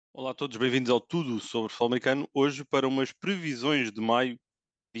Olá a todos, bem-vindos ao Tudo sobre Futebol Americano. Hoje para umas previsões de maio,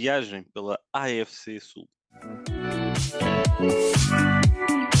 viagem pela AFC Sul.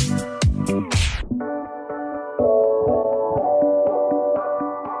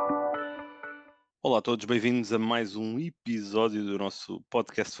 Olá a todos, bem-vindos a mais um episódio do nosso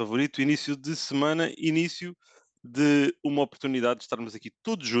podcast favorito. Início de semana, início de uma oportunidade de estarmos aqui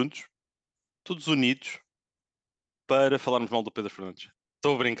todos juntos, todos unidos, para falarmos mal do Pedro Fernandes.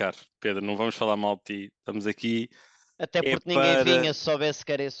 Estou a brincar, Pedro, não vamos falar mal de ti. Estamos aqui Até porque ninguém para... vinha se soubesse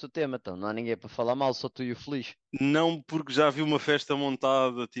que era esse o tema, então não há ninguém para falar mal, só tu e o Feliz. Não, porque já vi uma festa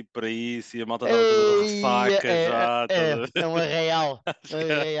montada tipo para isso e a malta estava toda de Ei, ressaca já. é um arraial, é um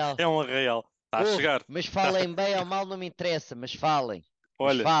É arraial. um arraial. Está a Ouve, chegar. mas falem bem ou mal não me interessa, mas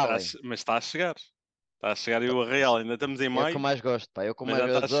Olha, falem. mas está a chegar. Está a chegar e Então, o arraial. Ainda estamos em é o que eu maio, mais gosto, pá, é o que eu mas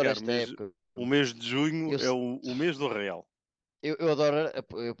mais já está gosto, a adoro chegar. esta época. O mês de junho Eu, é o mês do arraial. eu adoro,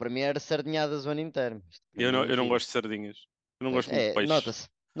 para mim era sardinhadas o ano inteiro. Isto para mim é Eu não mentira. gosto de sardinhas. Eu não Pois gosto muito de é, peixe. nota-se,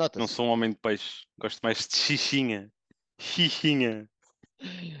 Não nota-se. sou um homem de peixe. Gosto mais de xixinha. Xixinha.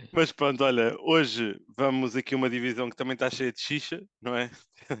 Mas pronto, olha, hoje vamos aqui uma divisão que também está cheia de xixa, não é?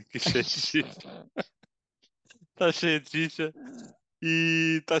 Aqui cheia de xixa. Está cheia de xixa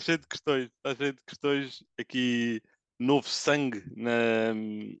e está cheia de questões. Está cheia de questões. Aqui, novo sangue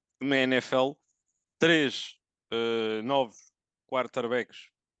na NFL. Três novos quarterbacks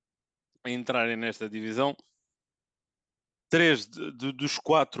a entrarem nesta divisão. Três dos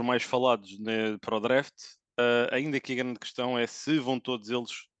quatro mais falados para o draft. Ainda que a grande questão é se vão todos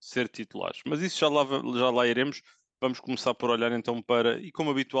eles ser titulares. Mas isso já lá iremos. Vamos começar por olhar então para, e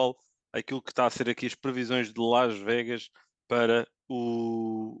como habitual, aquilo que está a ser aqui as previsões de Las Vegas para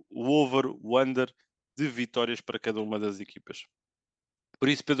o over, o under de vitórias para cada uma das equipas. Por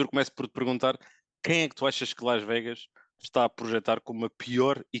isso, Pedro, começo por te perguntar quem é que tu achas que Las Vegas está a projetar como a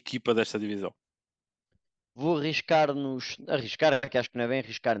pior equipa desta divisão? Vou arriscar, que acho que não é bem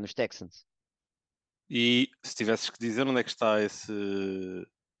arriscar nos Texans. E se tivesses que dizer onde é que está esse...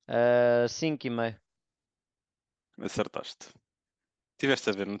 5,5. Acertaste. Tiveste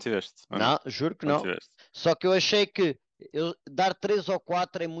a ver, não tiveste? Ou não? Não, juro que Não não. tiveste. Só que eu achei que dar 3 ou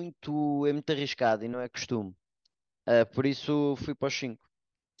 4 é muito arriscado e não é costume. Por isso fui para os 5.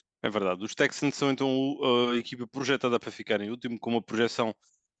 É verdade. Os Texans são então a equipa projetada para ficar em último, com uma projeção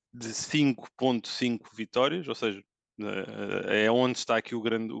de 5,5 vitórias, ou seja, é onde está aqui o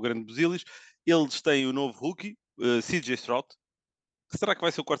grande Busilis. Eles têm o novo rookie, CJ Stroud. Será que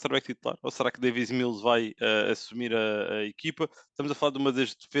vai ser o quarterback titular? Ou será que Davis Mills vai assumir a equipa? Estamos a falar de uma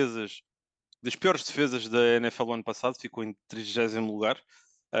das defesas, das piores defesas da NFL ano passado, ficou em 30º lugar.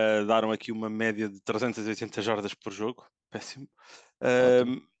 Daram aqui uma média de 380 jardas por jogo, péssimo.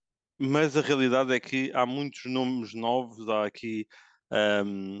 Ótimo. Mas a realidade é que há muitos nomes novos, há aqui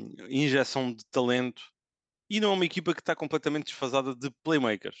injeção de talento e não é uma equipa que está completamente desfasada de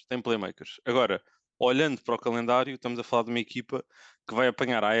playmakers. Tem playmakers. Agora, olhando para o calendário, estamos a falar de uma equipa que vai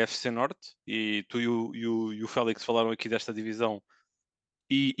apanhar a AFC Norte e tu e o Félix falaram aqui desta divisão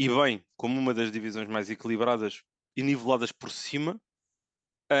e bem, como uma das divisões mais equilibradas e niveladas por cima.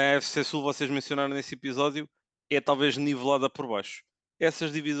 A AFC Sul, vocês mencionaram nesse episódio, é talvez nivelada por baixo.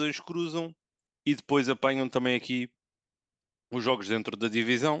 Essas divisões cruzam e depois apanham também aqui os jogos dentro da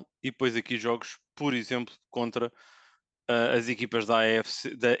divisão e depois aqui jogos, por exemplo, contra as equipas da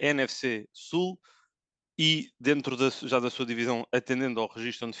NFC Sul e dentro já da sua divisão, atendendo ao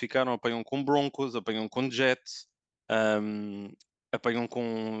registro onde ficaram, apanham com Broncos, apanham com Jets, um, apanham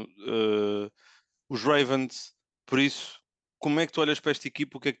com os Ravens. Por isso, como é que tu olhas para esta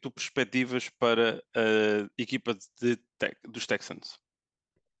equipa? O que é que tu perspectivas para a equipa dos Texans?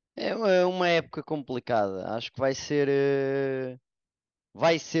 É uma época complicada. Acho que vai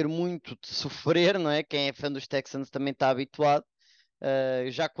ser muito de sofrer, não é? Quem é fã dos Texans também está habituado.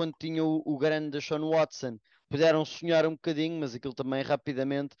 Já quando tinha o grande Sean Watson, puderam sonhar um bocadinho, mas aquilo também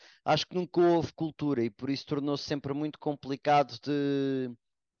rapidamente, acho que nunca houve cultura e por isso tornou-se sempre muito complicado de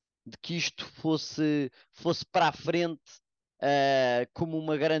que isto fosse para a frente, como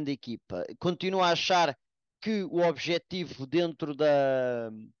uma grande equipa. Continuo a achar que o objetivo dentro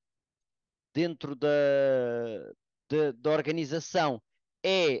da organização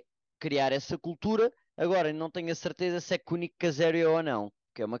é criar essa cultura. Agora, não tenho a certeza se é com o Nick Caserio ou não,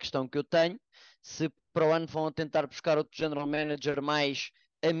 que é uma questão que eu tenho. Se para o ano vão tentar buscar outro general manager mais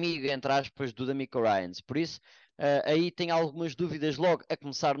amigo, entre aspas, do D'Amico Ryans. Por isso, aí tem algumas dúvidas logo a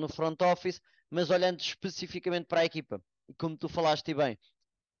começar no front office, mas olhando especificamente para a equipa. E como tu falaste bem,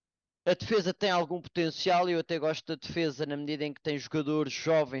 A defesa tem algum potencial e eu até gosto da defesa na medida em que tem jogadores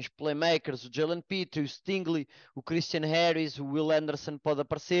jovens, playmakers, o Jalen Petrie, o Stingley, o Christian Harris, o Will Anderson pode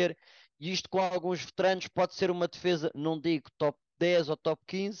aparecer. E isto com alguns veteranos pode ser uma defesa, não digo top 10 ou top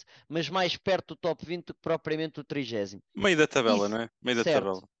 15, mas mais perto do top 20 do que propriamente o 30º. Meio da tabela, Isso, não é? Meio da certo.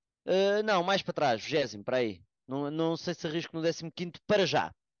 tabela. Não, mais para trás, 20º, para aí. Não sei se arrisco no 15º para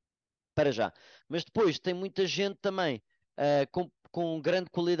já. Para já. Mas depois tem muita gente também com grande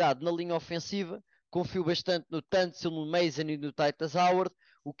qualidade na linha ofensiva. Confio bastante no Tunsil, no Mason e no Titus Howard.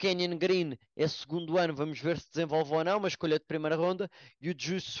 O Kenyon Green é segundo ano, vamos ver se desenvolve ou não, mas escolha de primeira ronda. E o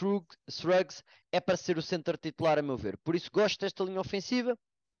Juice Sruggs é para ser o center titular, a meu ver. Por isso gosto desta linha ofensiva.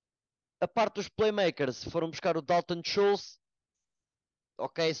 A parte dos playmakers, foram buscar o Dalton Schultz,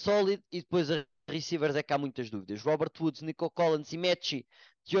 ok, sólido, e depois a receivers é que há muitas dúvidas. Robert Woods, Nico Collins e Mechie,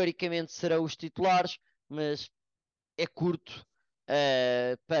 teoricamente serão os titulares, mas é curto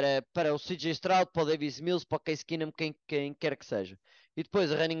para o CJ Stroud, para o Davis Mills, para o Case Keenum, quem quer que seja. E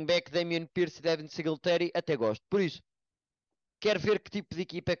depois a running back, Damian Pierce e Devin Singletary, até gosto. Por isso, quero ver que tipo de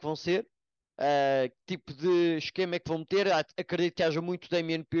equipa é que vão ser, que tipo de esquema é que vão meter. Acredito que haja muito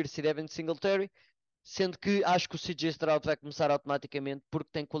Damian Pierce e Devin Singletary, sendo que acho que o CJ Stroud vai começar automaticamente porque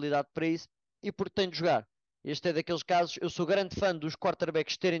tem qualidade para isso e porque tem de jogar. Este é daqueles casos, eu sou grande fã dos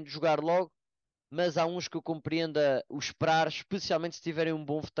quarterbacks terem de jogar logo, mas há uns que eu compreenda o esperar, especialmente se tiverem um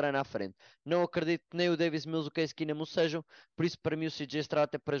bom veterano à frente. Não acredito que nem o Davis Mills ou o Case Keenum o sejam, por isso para mim o CJ Stroud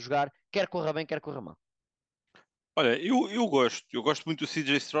é para jogar, quer corra bem, quer corra mal. Olha, eu gosto muito do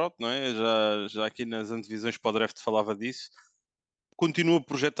CJ Stroud, não é? Já aqui nas antevisões para o draft falava disso. Continuo a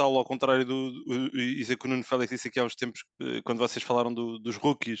projetá-lo ao contrário isso é que o Nuno Félix disse aqui há uns tempos, quando vocês falaram dos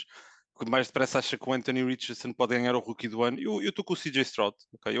rookies, que mais depressa acha que o Anthony Richardson pode ganhar o rookie do ano. Eu estou com o CJ Stroud,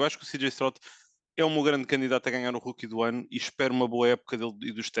 ok? Eu acho que o CJ Stroud é um grande candidato a ganhar o rookie do ano e espero uma boa época dele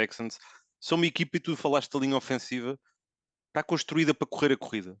e dos Texans. São uma equipa, e tu falaste da linha ofensiva, está construída para correr a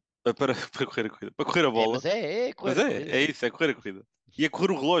corrida. Para correr a corrida, para correr a É, bola. mas é Mas correr a é, corrida, é sim. isso, é correr a corrida. E é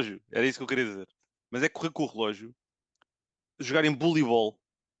correr o relógio, era isso que eu queria dizer. Mas é correr com o relógio, jogarem voleibol,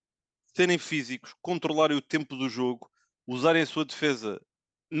 serem físicos, controlarem o tempo do jogo, usarem a sua defesa,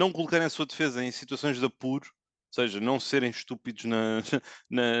 não colocarem a sua defesa em situações de apuro, ou seja, não serem estúpidos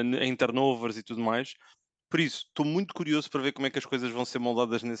em turnovers e tudo mais. Por isso, estou muito curioso para ver como é que as coisas vão ser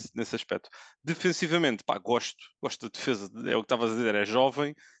moldadas nesse aspecto. Defensivamente, pá, gosto da defesa, é o que estavas a dizer, é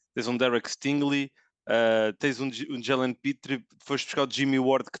jovem, tens um Derek Stingley, tens um Jalen Petrie, foste buscar o Jimmy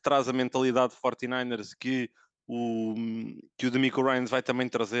Ward que traz a mentalidade 49ers o, que o D'Amico Ryans vai também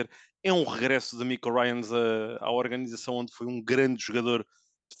trazer. É um regresso do D'Amico Ryans à organização onde foi um grande jogador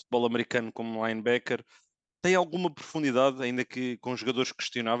de futebol americano como linebacker. Tem alguma profundidade, ainda que com jogadores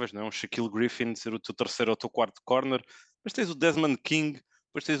questionáveis, não é? Um Shaquille Griffin ser o teu terceiro ou o teu quarto corner, mas tens o Desmond King,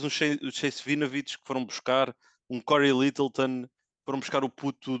 depois tens o Chase Winovich que foram buscar, um Corey Littleton, foram buscar o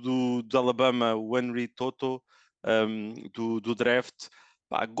puto do Alabama, o Henry Toto, do draft.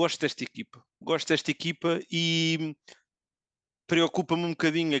 Pá, gosto desta equipa e preocupa-me um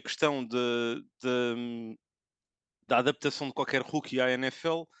bocadinho a questão da adaptação de qualquer rookie à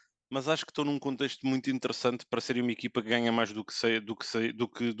NFL, mas acho que estou num contexto muito interessante para ser uma equipa que ganha mais do que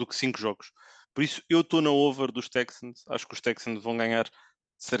 5 jogos. Por isso, eu estou na over dos Texans. Acho que os Texans vão ganhar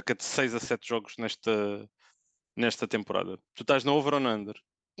cerca de 6 a 7 jogos nesta temporada. Tu estás na over ou na under?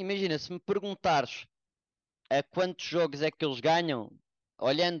 Imagina, se me perguntares a quantos jogos é que eles ganham,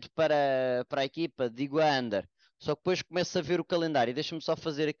 olhando para a equipa, digo a under. Só que depois começo a ver o calendário. E deixa-me só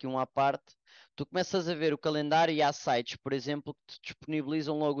fazer aqui um à parte. Tu começas a ver o calendário e há sites, por exemplo, que te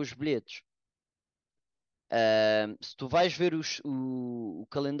disponibilizam logo os bilhetes. Se tu vais ver o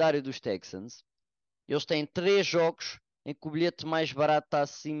calendário dos Texans, eles têm 3 jogos em que o bilhete mais barato está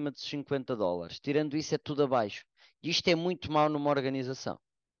acima de US$ 50. Tirando isso, é tudo abaixo. E isto é muito mau numa organização.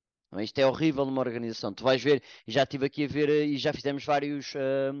 Não é? Isto é horrível numa organização. Tu vais ver, e já estive aqui a ver, e já fizemos vários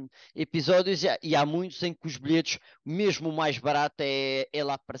episódios, e há muitos em que os bilhetes, mesmo o mais barato, é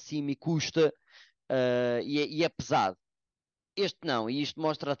lá para cima e custa, e é pesado. Este não, e isto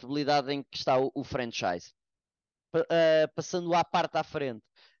mostra a estabilidade em que está o franchise. Passando à parte à frente.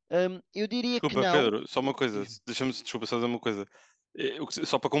 Eu diria que Desculpa, não. Pedro, só uma coisa. Diz-me. Desculpa só dizer uma coisa.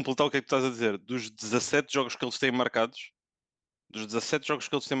 Só para completar o que é que tu estás a dizer. Dos 17 jogos que eles têm marcados, dos 17 jogos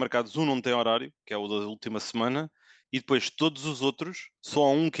que eles têm marcados, um não tem horário, que é o da última semana, e depois todos os outros, só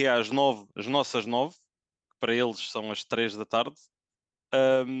há um que é às 9, as nossas 9, que para eles são as 3 da tarde,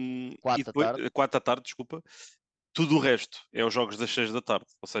 e 4 da depois, tarde. 4 da tarde, desculpa. Tudo o resto é os jogos das 6 da tarde.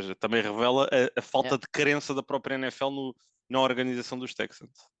 Ou seja, também revela a É, falta de crença da própria NFL na organização dos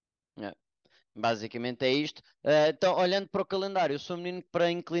Texans. é. Basicamente é isto. Então, olhando para o calendário, eu sou um menino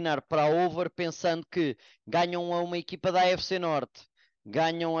para inclinar para a over, pensando que ganham a uma equipa da AFC Norte,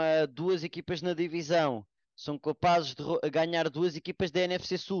 ganham a duas equipas na divisão, são capazes de ganhar duas equipas da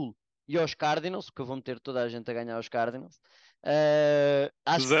NFC Sul e aos Cardinals, que vão meter toda a gente a ganhar aos Cardinals.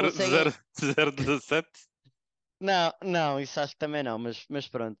 Acho que 0, conseguem. 0, 0-17. Não, não, isso acho que também não, mas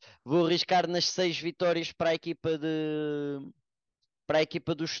pronto. Vou arriscar nas 6 vitórias para a equipa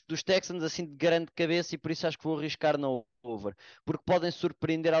dos Texans, assim de grande cabeça, e por isso acho que vou arriscar no over, porque podem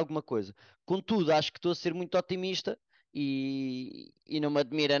surpreender alguma coisa. Contudo, acho que estou a ser muito otimista e não me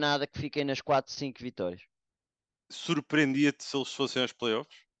admira nada que fiquem nas 4, 5 vitórias, Surpreendia-te se eles fossem aos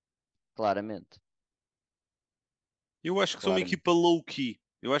playoffs? claramente, Eu acho que são uma claramente. equipa low-key.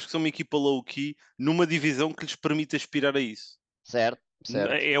 Eu acho que são uma equipa low-key numa divisão que lhes permite aspirar a isso. Certo,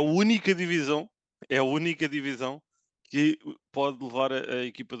 certo. É a única divisão que pode levar a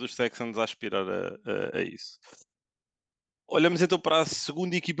equipa dos Texans a aspirar a isso. Olhamos então para a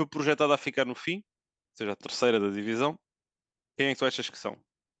segunda equipa projetada a ficar no fim, ou seja, a terceira da divisão. Quem é que tu achas que são?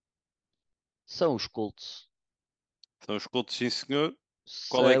 São os Colts. São os Colts, sim senhor.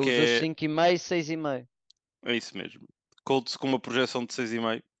 Qual é que Os é? 5,5, 6,5. É isso mesmo. Colts com uma projeção de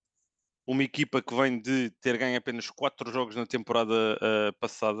 6,5. Uma equipa que vem de ter ganho apenas 4 jogos na temporada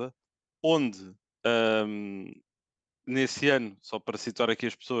passada, onde nesse ano, só para situar aqui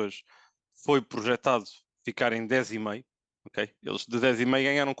as pessoas, foi projetado ficar em 10,5. Ok? Eles de 10,5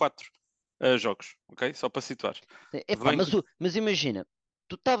 ganharam 4 jogos, ok? Só para situar. Epá, Vem... mas imagina,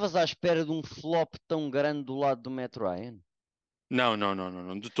 tu estavas à espera de um flop tão grande do lado do Matt Ryan? Não, não, não, não,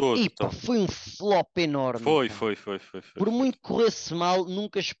 não, de todo. Epá, Então. foi um flop enorme, Foi, pá. foi, foi, foi, foi, Por foi. muito que corresse mal,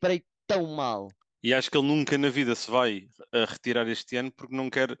 nunca esperei tão mal. E acho que ele nunca na vida se vai retirar este ano porque não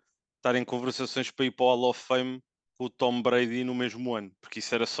quer estar em conversações para ir para o Hall of Fame com o Tom Brady no mesmo ano, porque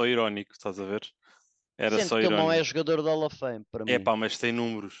isso era só irónico, estás a ver? Era Sendo só que ele não é irónico. jogador da Hall of Fame, para É mim. pá, mas tem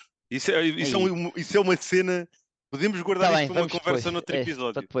números. Aí, Isso é uma cena. Podemos guardar tá isto bem, para uma vamos depois. conversa noutro Para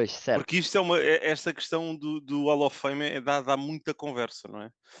episódio. depois, Porque certo, isto é esta questão do Hall of Fame dá muita conversa, não é?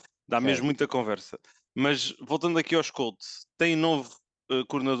 Dá mesmo certo. muita conversa. Mas voltando aqui aos Colts, tem novo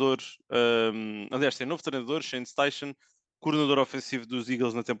coordenador, aliás, tem novo treinador, Shane Steichen, coordenador ofensivo dos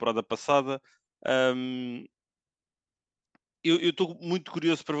Eagles na temporada passada. Um, eu estou muito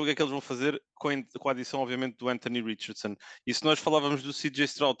curioso para ver o que é que eles vão fazer com a adição, obviamente, do Anthony Richardson. E se nós falávamos do CJ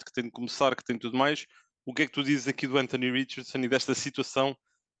Stroud, que tem de começar, que tem tudo mais, o que é que tu dizes aqui do Anthony Richardson e desta situação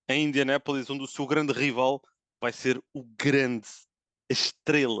em Indianapolis, onde o seu grande rival vai ser a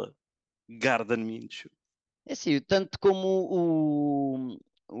estrela, Gardner Minshew? É assim, tanto como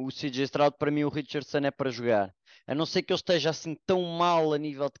o CJ Stroud, para mim, o Richardson é para jogar. A não ser que ele esteja assim tão mal a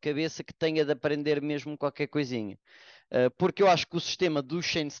nível de cabeça que tenha de aprender mesmo qualquer coisinha. Porque eu acho que o sistema do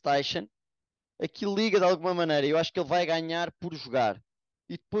Shane Steichen aquilo liga de alguma maneira. Eu acho que ele vai ganhar por jogar.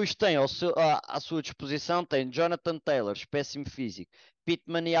 E depois tem à sua disposição tem Jonathan Taylor, péssimo físico.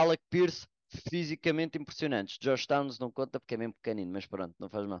 Pittman e Alec Pierce, fisicamente impressionantes. Josh Downs não conta porque é mesmo pequenino, mas pronto, não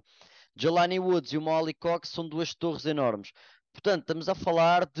faz mal. Jelani Woods e o Molly Cox são duas torres enormes. Portanto, estamos a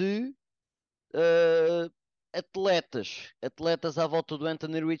falar de eh, atletas à volta do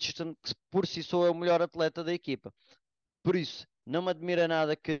Anthony Richardson, que por si só é o melhor atleta da equipa. Por isso, não me admira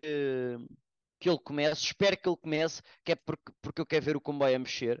nada que ele comece. Espero que ele comece, que é porque eu quero ver o comboio a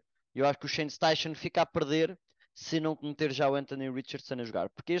mexer. Eu acho que o Shane Station fica a perder se não meter já o Anthony Richardson a jogar.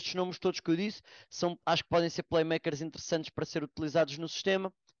 Porque estes nomes todos que eu disse acho que podem ser playmakers interessantes para ser utilizados no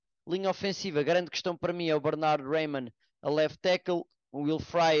sistema. Linha ofensiva, grande questão para mim é o Bernard Raymond a left tackle, o Will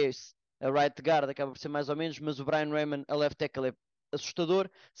Fries a right guard, acaba por ser mais ou menos, mas o Brian Raymond a left tackle é assustador,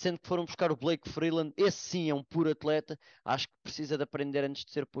 sendo que foram buscar o Blake Freeland, esse sim é um puro atleta, acho que precisa de aprender antes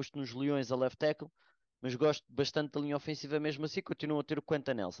de ser posto nos leões a left tackle, mas gosto bastante da linha ofensiva mesmo assim, continuam a ter o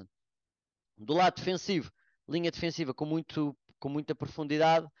Quentin Nelson. Do lado defensivo, linha defensiva com muita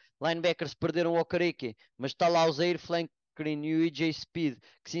profundidade, linebackers perderam o Okereke, mas está lá o Zaire Franklin e o EJ Speed,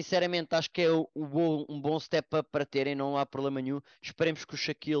 que sinceramente acho que é um bom step up para terem, não há problema nenhum. Esperemos que o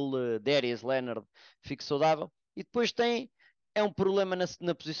Shaquille Darius Leonard fique saudável. E depois é um problema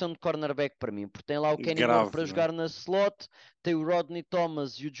na posição de cornerback para mim, porque tem lá o Kenny Moore Grave, para não é? jogar na slot, tem o Rodney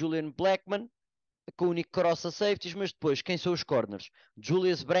Thomas e o Julian Blackman, com o Nick Cross a safeties, mas depois, quem são os corners?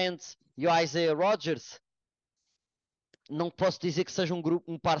 Julius Brandt e o Isaiah Rodgers? Não posso dizer que seja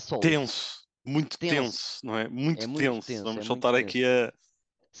um par sólido. Tenso, muito Tenso. tenso, não é? É Muito muito tenso. tenso, é Vamos muito soltar tenso. aqui a.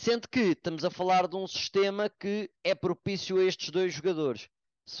 Sendo que estamos a falar de um sistema que é propício a estes dois jogadores.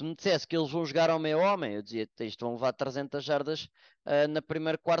 Se me dissesse que eles vão jogar homem a homem, eu dizia que isto vão levar 300 jardas na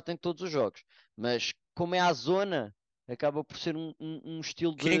primeira quarta em todos os jogos. Mas como é a zona, Acaba por ser um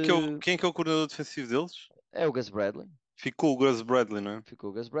estilo Quem é que é o, de. quem é que é o coordenador defensivo deles? É o Gus Bradley. Ficou o Gus Bradley, não é?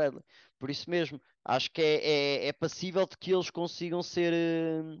 Ficou o Gus Bradley. Por isso mesmo, acho que é passível de que eles consigam ser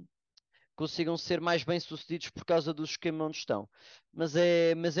mais bem-sucedidos por causa do esquema onde estão. Mas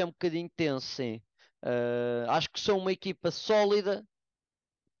é um bocadinho tenso, sim. Acho que são uma equipa sólida,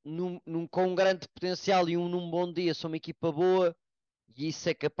 com um grande potencial e num bom dia são uma equipa boa, e isso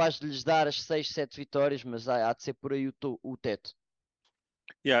é capaz de lhes dar as 6, 7 vitórias, mas há de ser por aí o teto.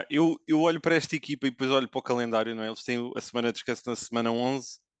 Yeah, eu olho para esta equipa e depois olho para o calendário, não é? Eles têm a semana de descanso na semana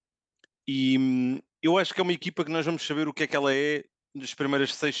 11 e eu acho que é uma equipa que nós vamos saber o que é que ela é nas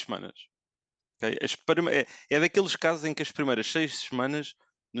primeiras 6 semanas. Ok? É daqueles casos em que as primeiras 6 semanas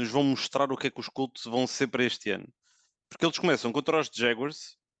nos vão mostrar o que é que os Colts vão ser para este ano. Porque eles começam contra os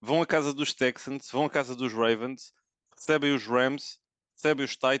Jaguars, vão à casa dos Texans, vão à casa dos Ravens, recebem os Rams, recebem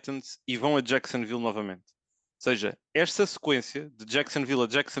os Titans e vão a Jacksonville novamente. Ou seja, esta sequência de Jacksonville a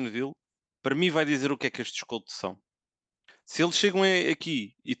Jacksonville, para mim vai dizer o que é que estes Colts são. Se eles chegam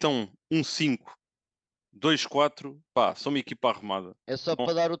aqui e estão 1-5, 2-4, pá, são uma equipa arrumada. É só Bom,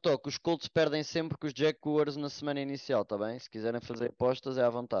 para dar o toque. Os Colts perdem sempre com os Jaguars na semana inicial, tá bem? Se quiserem fazer apostas, é à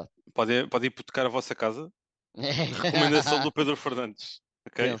vontade. pode hipotecar a vossa casa. Recomendação do Pedro Fernandes.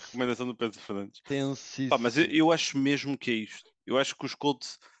 Ok? Tenso. Recomendação do Pedro Fernandes. Pá, mas eu, Tensíssimo. eu acho mesmo que é isto. Eu acho que os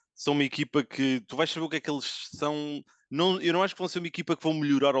Colts são uma equipa que tu vais saber o que é que eles são. Não, eu não acho que vão ser uma equipa que vão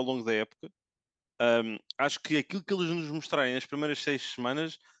melhorar ao longo da época. Acho que aquilo que eles nos mostrarem nas primeiras 6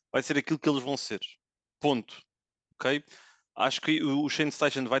 semanas vai ser aquilo que eles vão ser. Ponto. Ok? Acho que o Shane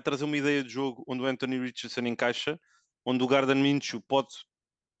Steichen vai trazer uma ideia de jogo onde o Anthony Richardson encaixa, onde o Gardner Minshew pode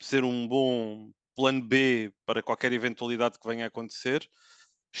ser um bom plano B para qualquer eventualidade que venha a acontecer.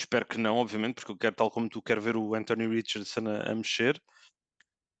 Espero que não, obviamente, porque eu quero, tal como tu, quero ver o Anthony Richardson a mexer.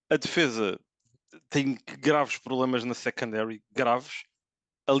 A defesa tem graves problemas na secondary, graves.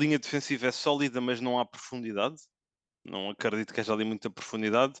 A linha defensiva é sólida, mas não há profundidade. Não acredito que haja ali muita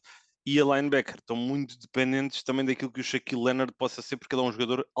profundidade. E a linebacker estão muito dependentes também daquilo que o Shaquille Leonard possa ser, porque ele é um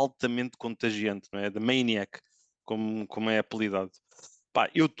jogador altamente contagiante, não é? Da Maniac, como é apelidado. Pá,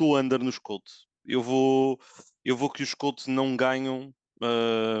 eu estou under nos Colts. Eu vou que os Colts não ganham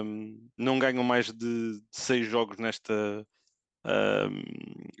mais de 6 jogos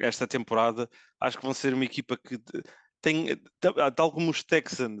esta temporada. Acho que vão ser uma equipa que tem, tal como os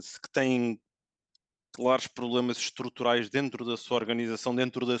Texans, que têm claros problemas estruturais dentro da sua organização,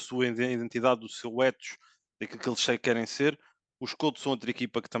 dentro da sua identidade, do seu ethos, daquilo que eles querem ser. Os Colts são outra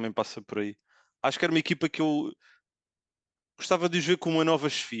equipa que também passa por aí. Acho que era uma equipa que eu gostava de os ver com uma nova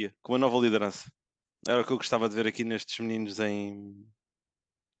chefia, com uma nova liderança. Era o que eu gostava de ver aqui nestes meninos em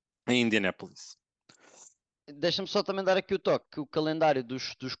Indianapolis. Deixa-me só também dar aqui o toque, que o calendário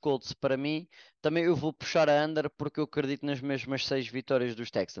dos Colts para mim, também eu vou puxar a under porque eu acredito nas mesmas 6 vitórias dos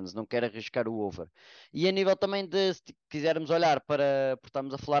Texans, não quero arriscar o over. E a nível também de, se quisermos olhar porque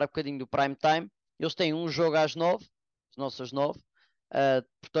estamos a falar um bocadinho do prime time, eles têm um jogo às 9, as nossas 9,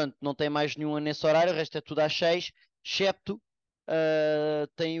 portanto não tem mais nenhum nesse horário, o resto é tudo às 6, excepto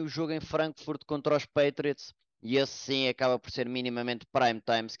tem o jogo em Frankfurt contra os Patriots, e esse sim acaba por ser minimamente prime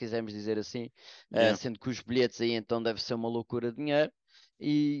time, se quisermos dizer assim, Yeah. sendo que os bilhetes aí então deve ser uma loucura de dinheiro.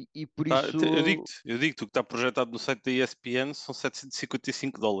 E por Eu isso, digo-te, o que está projetado no site da ESPN são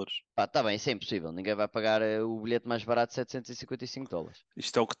 $755. pá, tá bem, isso é impossível. Ninguém vai pagar o bilhete mais barato de $755.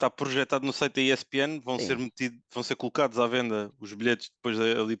 Isto é o que está projetado no site da ESPN. Sim, Vão ser colocados à venda os bilhetes depois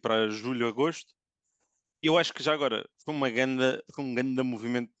ali para julho, agosto. Eu acho que já agora foi um grande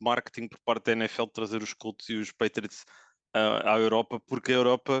movimento de marketing por parte da NFL de trazer os Colts e os Patriots à Europa, porque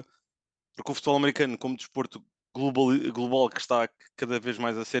o futebol americano, como desporto global que está cada vez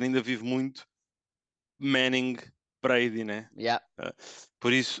mais a ser, ainda vive muito Manning, Brady, né? yeah. Ah,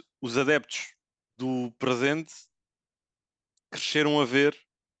 por isso, os adeptos do presente cresceram a ver,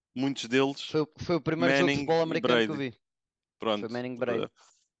 muitos deles, Foi o primeiro jogo de Manning futebol e americano que eu Brady. vi. Foi Pronto. Manning Brady.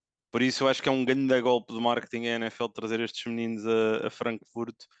 Por isso eu acho que é um grande golpe de marketing a NFL trazer estes meninos a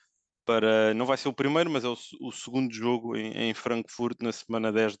Frankfurt para. Não vai ser o primeiro, mas é o segundo jogo em Frankfurt na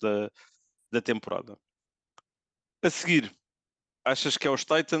semana 10 da temporada. A seguir, achas que é os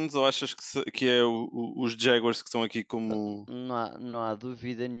Titans ou achas que é os Jaguars que estão aqui como. Não há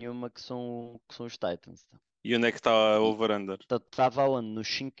dúvida nenhuma que são os Titans. Tá? E onde é que está a E over-under? estava onde? No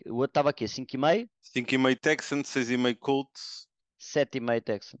 5, o outro estava aqui, 5,5, 5,5 Texans, 6,5 Colts. 7,5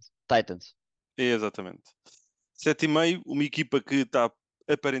 Texans. Titans. Exatamente. 7,5, uma equipa que está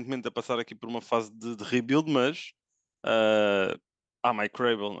aparentemente a passar aqui por uma fase de rebuild, mas ah, há Mike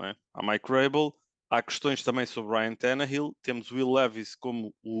Vrabel, não é? Há Mike Vrabel, há questões também sobre Ryan Tannehill, temos Will Levis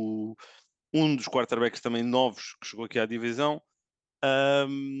como um dos quarterbacks também novos que chegou aqui à divisão.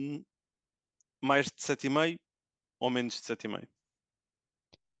 Mais de 7,5 ou menos de 7,5?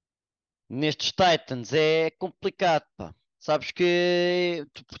 Nestes Titans é complicado, pá. Sabes que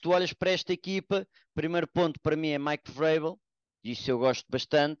tu olhas para esta equipa, primeiro ponto para mim é Mike Vrabel, isso eu gosto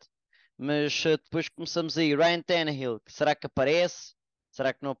bastante, mas depois começamos aí, Ryan Tannehill, que será que aparece?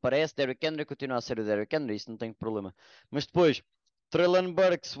 Será que não aparece? Derrick Henry continua a ser o Derrick Henry, isso não tem problema. Mas depois, Treylon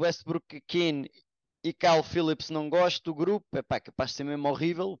Burks, Westbrook Keane e Kyle Phillips não gosto do grupo, é pá, capaz de ser mesmo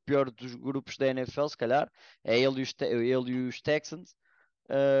horrível, o pior dos grupos da NFL, se calhar, é ele e os Texans.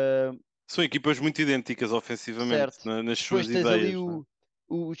 Ah, São equipas muito idênticas ofensivamente certo. nas Depois suas tens ali ideias, né?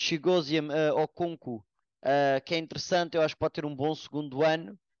 o Chigoziem Okonkwo, que é interessante, eu acho que pode ter um bom segundo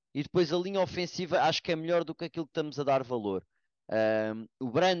ano. E depois a linha ofensiva acho que é melhor do que aquilo que estamos a dar valor. O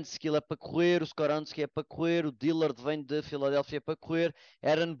Bransky ele é para correr, o Skoronski é para correr, o Dillard vem de Filadélfia para correr,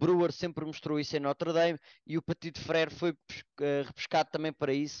 Aaron Brewer sempre mostrou isso em Notre Dame e o Petit Frere foi repescado também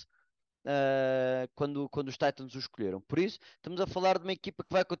para isso. Quando os Titans o escolheram. Por isso, estamos a falar de uma equipa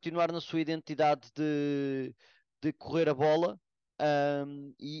que vai continuar na sua identidade de correr a bola.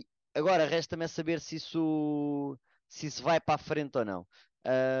 E agora resta-me a saber se isso vai para a frente ou não.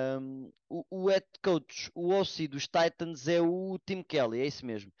 O head coach, o OC dos Titans é o Tim Kelly, é isso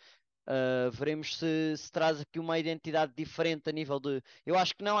mesmo. Veremos se traz aqui uma identidade diferente a nível de. Eu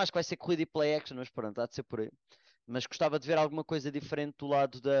acho que não, acho que vai ser corrida e play action, mas pronto, há de ser por aí. Mas gostava de ver alguma coisa diferente do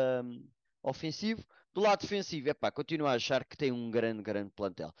lado ofensivo. Do lado defensivo, epá, continuo a achar que tem um grande, grande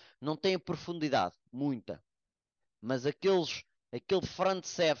plantel. Não tem a profundidade, muita, mas aquele front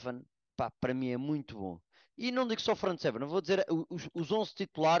seven, pá, para mim é muito bom. E não digo só front seven, eu vou dizer, os 11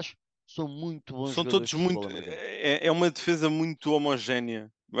 titulares são muito bons São jogadores todos de futebol muito. americano. É uma defesa muito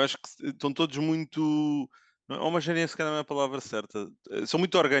homogénea. Eu acho que estão todos muito. Homogénea, se calhar não é a palavra certa. São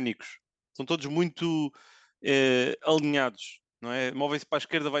muito orgânicos. São todos muito alinhados. Não é? Movem-se para a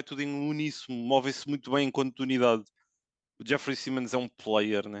esquerda, vai tudo em uníssono, movem-se muito bem enquanto unidade. O Jeffrey Simmons é um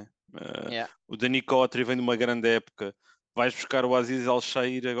player, né? Yeah. O Danny Cotry vem de uma grande época. Vais buscar o Aziz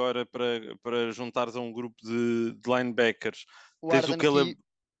Al-Shair agora para juntares a um grupo de linebackers. O Tens o Arden Caleb Key,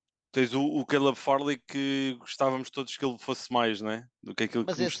 Tens o Caleb Farley que gostávamos todos que ele fosse mais, né? Do que aquilo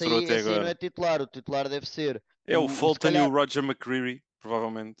mas que esse mostrou aí, até esse aí não é agora. titular, o titular deve ser É o se Fulton e o calhar, Roger McCreary,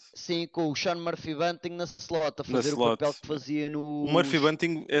 provavelmente, sim, com o Sean Murphy Bunting na slot, a na fazer o slot. papel que fazia O Murphy nos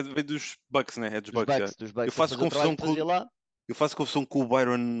Bunting vem dos Bucks, né? É dos dos Bucks, já. Bucks, dos Eu Bucks, a faço fazer o trabalho confusão que com, fazia lá. eu faço confusão com o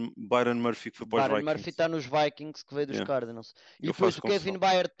Byron Murphy que foi para os Byron Murphy Vikings. está nos Vikings, que veio dos Yeah. Cardinals. E Eu depois faço o Kevin confusão.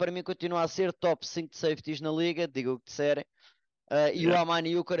 Byard, para mim, continua a ser top 5 de safeties na liga, diga o que disserem. E o Yeah.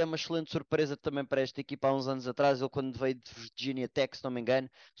 Amani Hooker é uma excelente surpresa também para esta equipa há uns anos atrás. Ele, quando veio de Virginia Tech, se não me engano,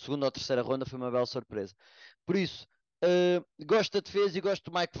 segunda ou terceira ronda, foi uma bela surpresa. Por isso, gosto da defesa e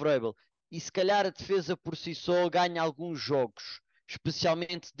gosto do Mike Vrabel. E se calhar a defesa por si só ganha alguns jogos,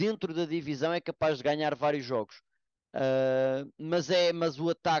 especialmente dentro da divisão, é capaz de ganhar vários jogos. Mas o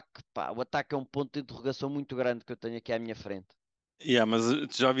ataque, pá, o ataque é um ponto de interrogação muito grande que eu tenho aqui à minha frente. Yeah, mas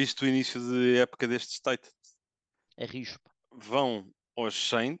tu já viste o início de época destes Titans? É risco, pá. Vão aos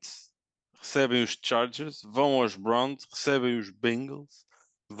Saints, recebem os Chargers, vão aos Browns, recebem os Bengals,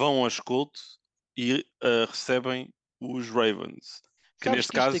 vão aos Colts e recebem os Ravens. Que Sabes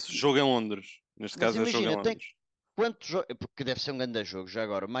neste que isto caso aqui, joga em Londres. Neste mas caso é jogo em imagina, tem Londres. quantos jogos, porque deve ser um grande jogo já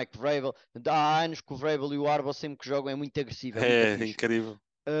agora. Mike Vrabel, há anos que o Vrabel e o Harbaugh sempre que jogam é muito agressivo, é muito É fixe. incrível.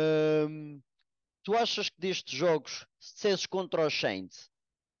 Ahm, Tu achas que destes jogos, se dissesses contra os Saints,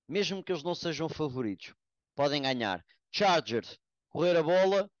 mesmo que eles não sejam favoritos, podem ganhar? Chargers, correr a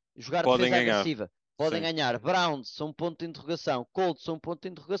bola, jogar Podem defesa ganhar. agressiva, podem Sim. ganhar. Browns são um ponto de interrogação. Colts são um ponto de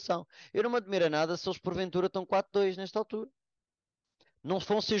interrogação. Eu não me admira nada se eles porventura estão 4-2 nesta altura. Não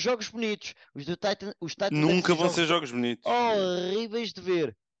vão ser jogos bonitos. Os Titans devem Nunca ser vão jogos ser jogos bonitos. horríveis de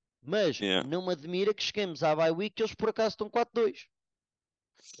ver. Mas Yeah. não me admira que cheguemos à bye week e eles por acaso estão 4-2.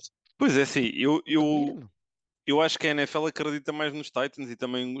 Pois é, sim. Admira-me. Eu acho que a NFL acredita mais nos Titans e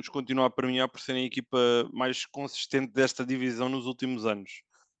também os continua a premiar por serem a equipa mais consistente desta divisão nos últimos anos.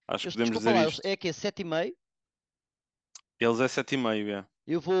 Acho que podemos Desculpa dizer lá, isto. é que é 7,5. Eles é 7,5, é.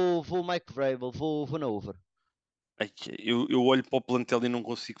 Eu vou Mike Vrabel, vou na over. Ai, eu olho para o plantel e não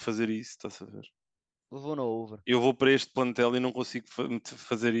consigo fazer isso, estás a ver? Vou na over. Eu vou para este plantel e não consigo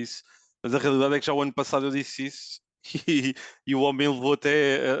fazer isso. Mas a realidade é que já o ano passado eu disse isso e o homem levou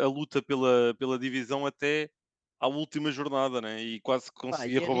até a luta pela divisão até à última jornada, né? E quase que Pá,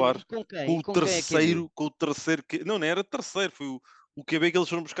 conseguia e, roubar e com quem? com E o com quem é QB? terceiro, com o terceiro que não era terceiro, foi o QB que eles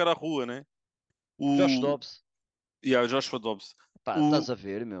foram buscar à rua, né? Josh O Dobbs. yeah, o Joshua Dobbs. Pá, O, estás a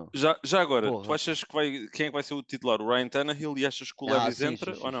ver, meu. já agora, tu Porra, pá. achas que quem é que vai ser o titular? O Ryan Tannehill e achas que o Ah, Levis sim, sim,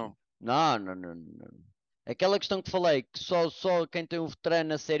 entra ou sim, sim. não? Não, não, não, não. Aquela questão que falei, que só quem tem um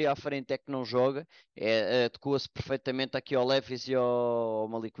veterano a sério à frente é que não joga, adequa-se perfeitamente aqui ao Levis e ao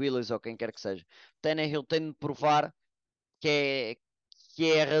Malik Willis ou quem quer que seja. Tannehill tem de provar que é,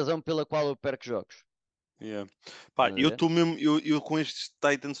 que é a razão pela qual eu perco jogos. Yeah. Pá, Estás a eu ver? estou mesmo, eu com estes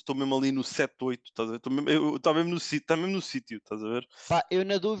Titans estou mesmo ali no 7-8, estás a ver? Eu estou mesmo no sítio, está mesmo no sítio, estás a ver? Pá, eu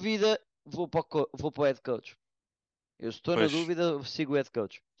na dúvida vou para o head coach. Eu estou na Pois, dúvida, eu sigo o head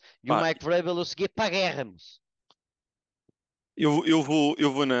coach. E o pá, Mike Vrabel eu segui para a guerra, moço. eu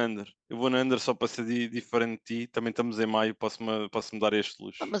vou na Under. Eu vou na Under só para ser diferente de ti. Também estamos em maio, posso-me dar este Ah,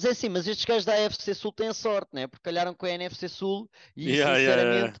 luxo. mas é assim, mas estes gajos da AFC Sul têm sorte, né? Porque calharam com a NFC Sul e, Yeah, yeah, yeah,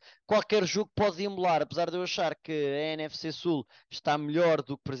 yeah. sinceramente, qualquer jogo pode emular. Apesar de eu achar que a NFC Sul está melhor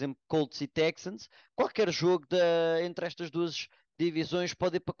do que, por exemplo, Colts e Texans, qualquer jogo entre estas duas divisões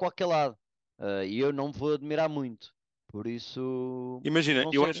pode ir para qualquer lado. E eu não me vou admirar muito. Por isso, Imagina,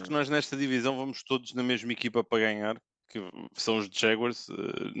 vão eu ser. acho que nós nesta divisão vamos todos na mesma equipa para ganhar, que são os Jaguars.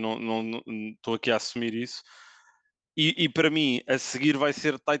 Não estou aqui a assumir isso. E para mim, a seguir vai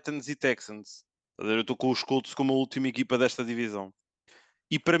ser Titans e Texans. Estás a ver? Eu estou com os Colts como a última equipa desta divisão.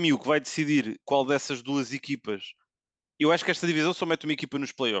 E para mim, o que vai decidir qual dessas duas equipas. Eu acho que esta divisão só mete uma equipa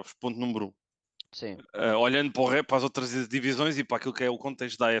nos playoffs, ponto número um. Sim, Olhando para as outras divisões e para aquilo que é o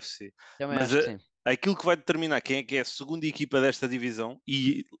contexto da AFC. também Mas acho que sim. aquilo que vai determinar quem é que é a segunda equipa desta divisão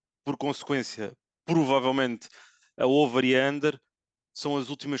e, por consequência, provavelmente a over e a under, são as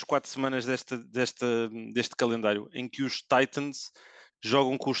últimas 4 semanas deste calendário, em que os Titans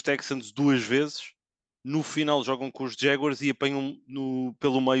jogam com os Texans 2 vezes, no final jogam com os Jaguars e apanham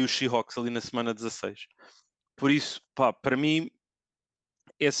pelo meio os Seahawks ali na semana 16. Por isso, pá, para mim,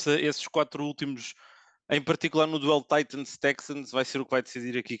 esses 4 últimos, em particular no duelo Titans-Texans, vai ser o que vai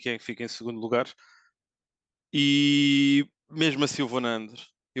decidir aqui quem é que fica em segundo lugar. E mesmo assim eu vou na under.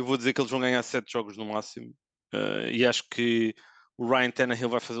 Eu vou dizer que eles vão ganhar 7 jogos no máximo. E acho que o Ryan Tannehill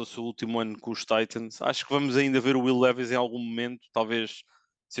vai fazer o seu último ano com os Titans. Acho que vamos ainda ver o Will Levis em algum momento. Talvez,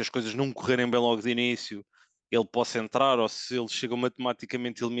 se as coisas não correrem bem logo de início, ele possa entrar, ou se eles chegam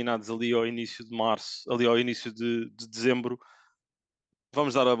matematicamente eliminados ali ao início de março, ali ao início de dezembro,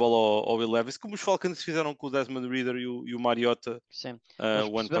 vamos dar a bola ao Will Levis, como os Falcons fizeram com o Desmond Reader e o Mariota Sim. Eles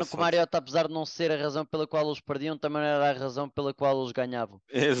o ano perceberam que o passado. Mariota, apesar de não ser a razão pela qual eles perdiam, também era a razão pela qual eles ganhavam.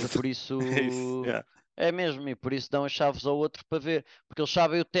 E por É isso. isso Yeah. é mesmo, e por isso dão as chaves ao outro para ver, porque eles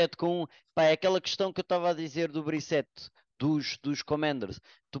sabem o teto com um. Pá, é aquela questão que eu estava a dizer do Brissette, dos Commanders.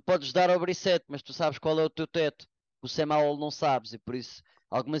 Tu podes dar ao Brissette, mas tu sabes qual é o teu teto. O Sam Howell não sabes, e por isso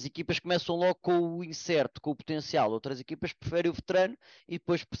algumas equipas começam logo com o incerto, com o potencial. Outras equipas preferem o veterano e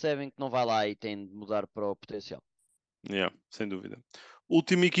depois percebem que não vai lá e têm de mudar para o potencial. Yeah, sem dúvida.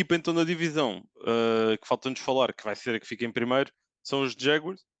 Última equipa então da divisão, que falta-nos falar, que vai ser a que fica em primeiro, são os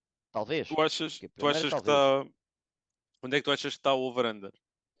Jaguars. Talvez. Tu achas, Fiquei tu primeiro, achas que talvez. está. Onde é que tu achas que está o over-under?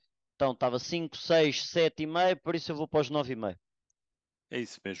 Então estava 5, 6, 7 e meio, por isso eu vou para os 9 e meio. É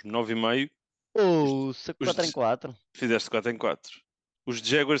isso mesmo, 9,5. Os, Ou os, 4 em 4. fizeste 4-4. Os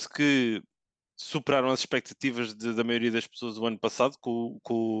Jaguars que superaram as expectativas da maioria das pessoas do ano passado,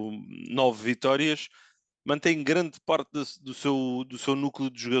 com 9 vitórias, mantém grande parte do seu núcleo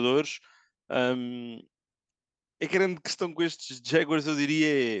de jogadores. Um, a grande questão com estes Jaguars, eu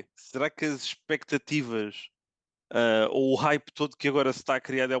diria, é: será que as expectativas ou o hype todo que agora se está a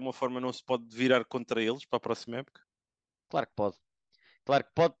criar de alguma forma não se pode virar contra eles para a próxima época? Claro que pode. Claro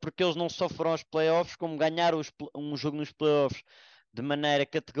que pode, porque eles não só foram aos playoffs, como ganharam um jogo nos playoffs de maneira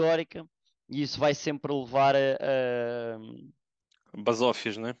categórica, e isso vai sempre levar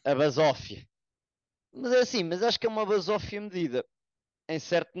Basófias, né? a basófia. Mas é assim, mas acho que é uma basófia medida, em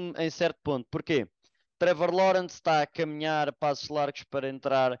certo ponto. Porquê? Trevor Lawrence está a caminhar a passos largos para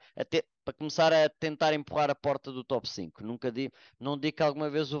entrar, para começar a tentar empurrar a porta do top 5. Não digo que alguma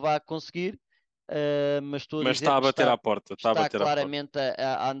vez o vá conseguir, mas estou a Mas está dizer a que bater está, à porta, está a está bater à porta. claramente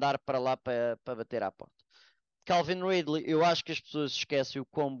a andar para lá para bater à porta. Calvin Ridley, eu acho que as pessoas esquecem o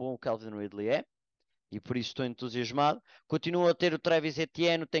quão bom o Calvin Ridley é. E por isso estou entusiasmado. Continuam a ter o Travis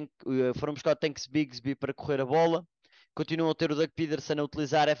Etienne, foram buscar o Tanks Bigsby para correr a bola. Continuam a ter o Doug Peterson a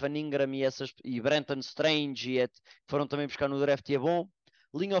utilizar Evan Ingram e Brenton Strange, foram também buscar no draft e é bom.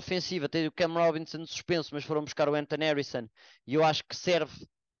 Linha ofensiva, tem o Cam Robinson suspenso, mas foram buscar o Anthony Harrison e eu acho que serve,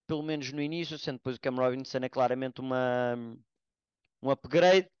 pelo menos no início, sendo depois o Cam Robinson é claramente um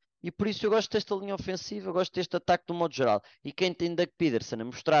upgrade. E por isso eu gosto desta linha ofensiva, eu gosto deste ataque do modo geral. E quem tem Doug Peterson a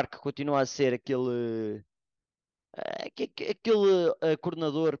mostrar que continua a ser aquele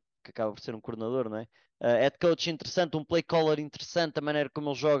coordenador, que acaba por ser um coordenador, não é? Head coach interessante, um play caller interessante, a maneira como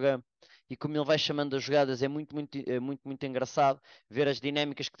ele joga e como ele vai chamando as jogadas é muito engraçado ver as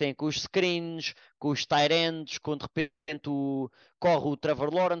dinâmicas que tem com os screens, com os tight ends, quando de repente corre o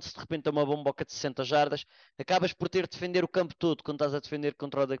Trevor Lawrence, de repente é uma bomboca de 60 jardas, acabas por ter de defender o campo todo quando estás a defender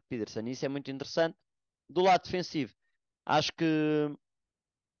contra o Doug Peterson, e isso é muito interessante. Do lado defensivo, acho que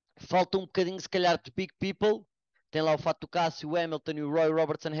falta um bocadinho, se calhar, de big people. Tem lá o Fato Cássio, o Hamilton e o Roy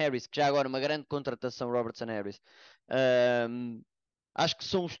Robertson Harris, que já agora uma grande contratação, Robertson Harris. Acho que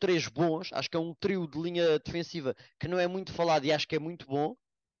são os três bons. Acho que é um trio de linha defensiva que não é muito falado e acho que é muito bom.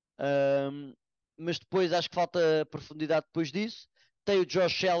 Mas depois acho que falta profundidade depois disso. Tem o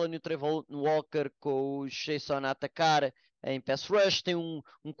Josh Allen e o Trevor Walker com o Jason a atacar em pass rush. Tem um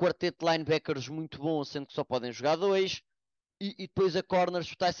quarteto de linebackers muito bom, sendo que só podem jogar dois. E depois a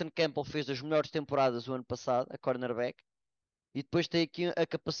corners, o Tyson Campbell fez as melhores temporadas o ano passado, a cornerback. E depois tem aqui a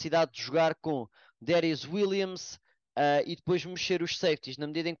capacidade de jogar com Darius Williams e depois mexer os safeties, na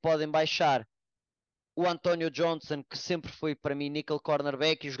medida em que podem baixar o Antonio Johnson, que sempre foi para mim nickel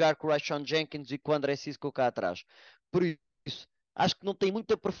cornerback, e jogar com o Rashawn Jenkins e com o André Cisco cá atrás. Por isso, acho que não tem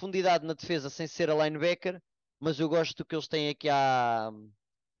muita profundidade na defesa sem ser a linebacker, mas eu gosto do que eles têm aqui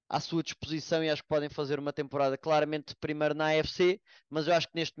à sua disposição e acho que podem fazer uma temporada claramente primeiro na AFC, mas eu acho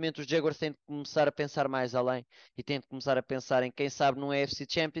que neste momento os Jaguars têm de começar a pensar mais além e têm de começar a pensar em quem sabe num AFC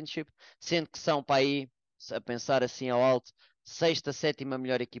Championship, sendo que são para aí, a pensar assim ao alto, sexta, sétima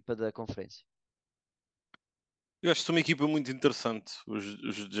melhor equipa da conferência. Eu acho que são uma equipa muito interessante, os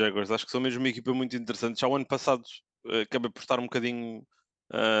Jaguars. Acho que são mesmo uma equipa muito interessante. Já o ano passado acabei por estar um bocadinho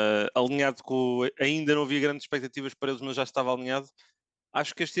alinhado com. Ainda não havia grandes expectativas para eles, mas já estava alinhado.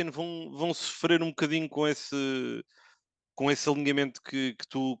 Acho que este ano vão sofrer um bocadinho com esse alinhamento que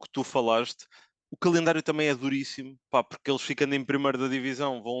tu falaste. O calendário também é duríssimo, pá, porque eles ficando em primeiro da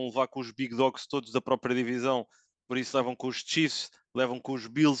divisão vão levar com os big dogs todos da própria divisão, por isso levam com os Chiefs, levam com os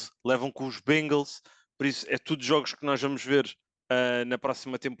Bills, levam com os Bengals, por isso é tudo jogos que nós vamos ver na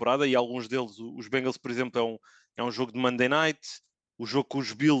próxima temporada, e alguns deles, os Bengals, por exemplo, é um jogo de Monday Night, o jogo com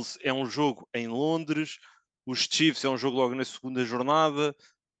os Bills é um jogo em Londres, os Chiefs é um jogo logo na segunda jornada.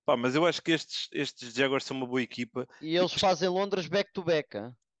 Pá, mas eu acho que estes Jaguars são uma boa equipa. E eles fazem Londres back-to-back.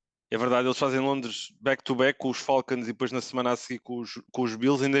 É verdade, eles fazem Londres back-to-back com os Falcons e depois na semana a seguir com os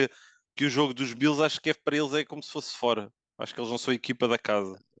Bills. Ainda que o jogo dos Bills, acho que para eles é como se fosse fora. Acho que eles não são a equipa da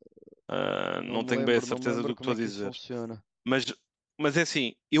casa. Não tenho bem a Não me certeza lembro do que como estou a é que isso dizer. funciona. Mas, mas é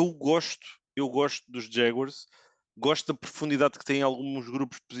assim, eu gosto dos Jaguars, gosto da profundidade que têm alguns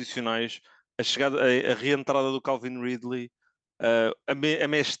grupos posicionais, a reentrada do Calvin Ridley, a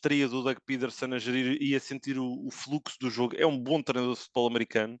mestria do Doug Peterson a gerir e a sentir o fluxo do jogo. É um bom treinador de futebol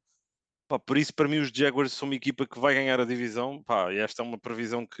americano. Pá, por isso, para mim, os Jaguars são uma equipa que vai ganhar a divisão. Pá, e esta é uma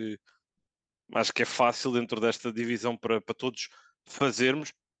previsão que acho que é fácil dentro desta divisão para todos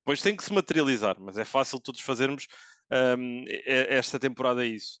fazermos. Pois tem que se materializar, mas é fácil todos fazermos esta temporada. É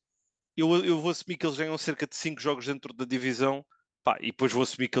isso. Eu vou assumir que eles ganham cerca de 5 jogos dentro da divisão, pá, e depois vou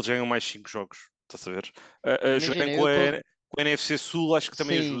assumir que eles ganham mais 5 jogos. Estás a ver? Jogarem Imagina, com a NFC Sul, acho que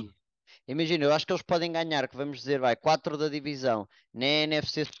também ajuda. sim. Imagina, eu acho que eles podem ganhar, que vamos dizer, vai, 4 da divisão. Na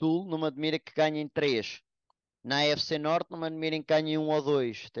NFC Sul, numa admira que ganhem 3. Na AFC Norte, numa admira que ganhem 1 ou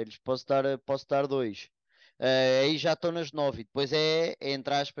 2. Até lhes posso dar 2. Aí já estão nas 9. E depois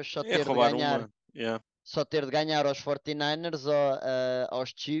entre aspas, É roubar uma. Yeah. só ter de ganhar aos 49ers,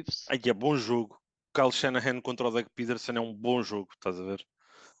 aos Chiefs. Ai, é bom jogo. Kyle Shanahan contra o Doug Peterson é um bom jogo, estás a ver?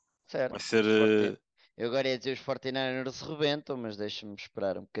 Vai Certo, ser. eu agora ia dizer os 49ers rebentam, mas deixa-me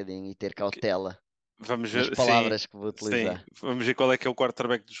esperar um bocadinho e ter cautela Vamos nas ver, sim, palavras que vou sim. utilizar. Vamos ver qual é que é o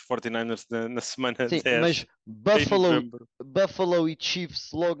quarterback dos 49ers na semana Sim, 10 mas em novembro. Buffalo e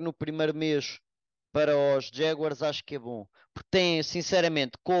Chiefs logo no primeiro mês para os Jaguars acho que é bom. Porque tem,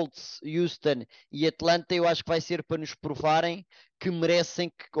 sinceramente, Colts, Houston e Atlanta, eu acho que vai ser para nos provarem que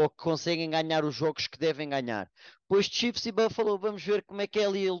merecem ou que conseguem ganhar os jogos que devem ganhar. Pois Chiefs e Buffalo, vamos ver como é que é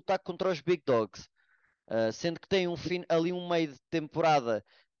ali a lutar contra os Big Dogs. Sendo que tem ali um meio de temporada,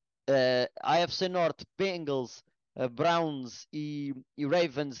 AFC Norte, Bengals, Browns e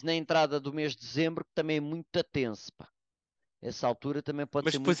Ravens na entrada do mês de dezembro, que também é muito tenso, pá. Essa altura também pode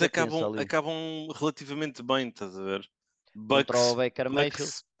Mas ser depois muito tensa acabam, ali. acabam relativamente bem, estás a ver? Contra o Bucks, Baker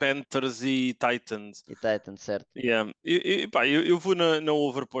Mayfield Bucks, Panthers e Titans. e Titans, certo? Yeah. Eu vou na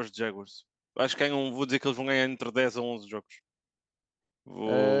over para os Jaguars. Acho que vou dizer que eles vão ganhar entre 10 a 11 jogos. Vou.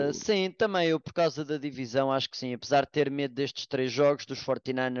 Sim, também eu por causa da divisão acho que sim, apesar de ter medo destes três jogos dos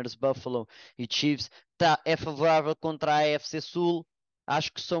 49ers, Buffalo e Chiefs, é favorável contra a AFC Sul.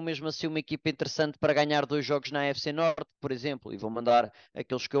 Acho que são mesmo assim uma equipa interessante para ganhar dois jogos na AFC Norte, por exemplo, e vou mandar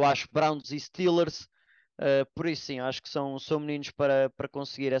aqueles que eu acho Browns e Steelers. Por isso, sim, acho que são meninos para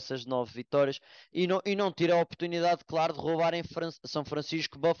conseguir essas 9 vitórias e não tira a oportunidade, claro, de roubarem São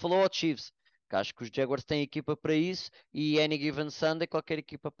Francisco, Buffalo ou Chiefs. Que acho que os Jaguars têm equipa para isso e any given Sunday qualquer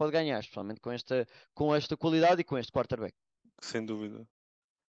equipa pode ganhar, especialmente com esta qualidade e com este quarterback. Sem dúvida.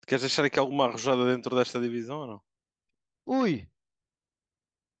 Queres deixar aqui alguma arrojada dentro desta divisão ou não? Ui!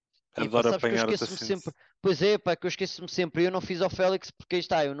 Epá, Adoro sabes que eu apanhar-te esqueço-me assim. sempre. Pois é, pá, que eu esqueço-me sempre. Eu não fiz ao Félix porque aí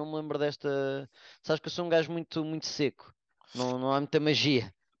está, eu não me lembro desta. Sabes que eu sou um gajo muito seco. Não há muita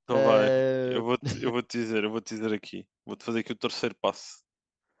magia. Então vai, Uh, eu vou-te dizer aqui. Vou-te fazer aqui o terceiro passo.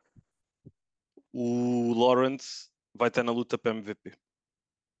 O Lawrence vai estar na luta para MVP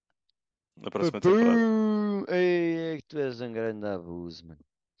na próxima temporada. Ei, tu és um grande abuso, mano.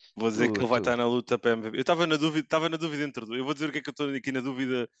 Vou dizer que ele vai Tu. estar na luta para MVP. Eu estava na dúvida entre dois. Eu vou dizer o que é que eu estou aqui na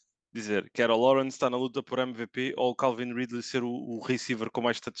dúvida dizer. Que era o Lawrence estar na luta por MVP ou o Calvin Ridley ser o receiver com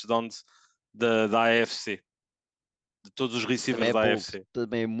mais touchdowns da AFC. De todos os Isso também receivers é da bold. AFC.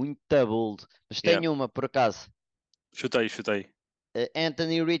 Também é muito bold. Mas Yeah. tenho uma, por acaso. Chutei, chutei.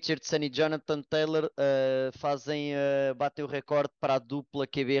 Anthony Richardson e Jonathan Taylor batem o recorde para a dupla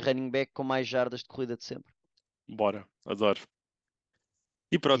QB running back com mais jardas de corrida de sempre. Bora, adoro.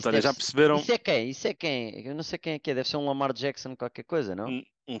 E pronto, Isso olha, deve já ser... perceberam Isso é quem? Isso é quem? Eu não sei quem é que é. Deve ser um Lamar Jackson, qualquer coisa, não?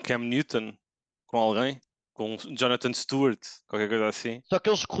 um Cam Newton com alguém? Com um Jonathan Stewart, qualquer coisa assim? Só que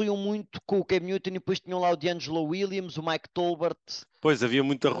eles corriam muito com o Cam Newton e depois tinham lá o D'Angelo Williams, o Mike Tolbert. Pois, havia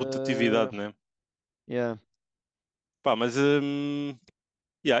muita eh, rotatividade, né? yeah. Pá, mas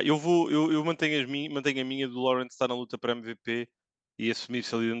yeah, eu mantenho a minha do Lawrence estar na luta para MVP e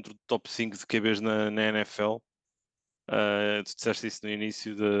assumir-se ali dentro do top 5 de QBs na NFL. Tu disseste isso no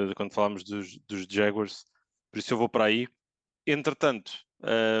início de quando falámos dos Jaguars, por isso eu vou para aí. Entretanto,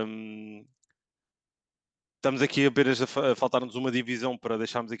 estamos aqui apenas a faltar-nos uma divisão para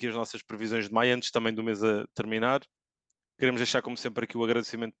deixarmos aqui as nossas previsões de maio, antes também do mês a terminar. Queremos deixar, como sempre, aqui o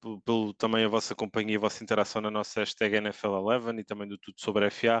agradecimento pelo também a vossa companhia e a vossa interação na nossa hashtag NFL11 e também do Tudo sobre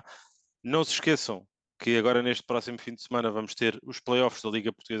FA. Não se esqueçam que agora neste próximo fim de semana vamos ter os playoffs da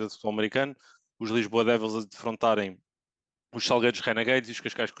Liga Portuguesa de Futebol Americano, os Lisboa Devils a defrontarem os Salgueiros Renegades e os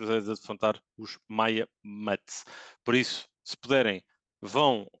Cascais Cruzeiros a defrontar os Maia Mats. Por isso, se puderem,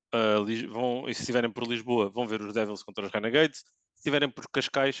 vão, e se estiverem por Lisboa, vão ver os Devils contra os Renegades. Se estiverem por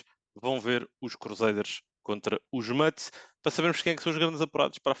Cascais, vão ver os Cruzeiros contra os Mats, para sabermos quem é que são os grandes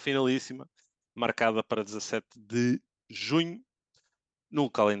apurados para a finalíssima, marcada para 17 de junho, no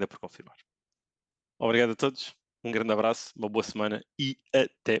local ainda por confirmar. Obrigado a todos, um grande abraço, uma boa semana e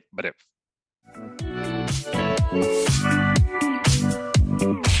até breve.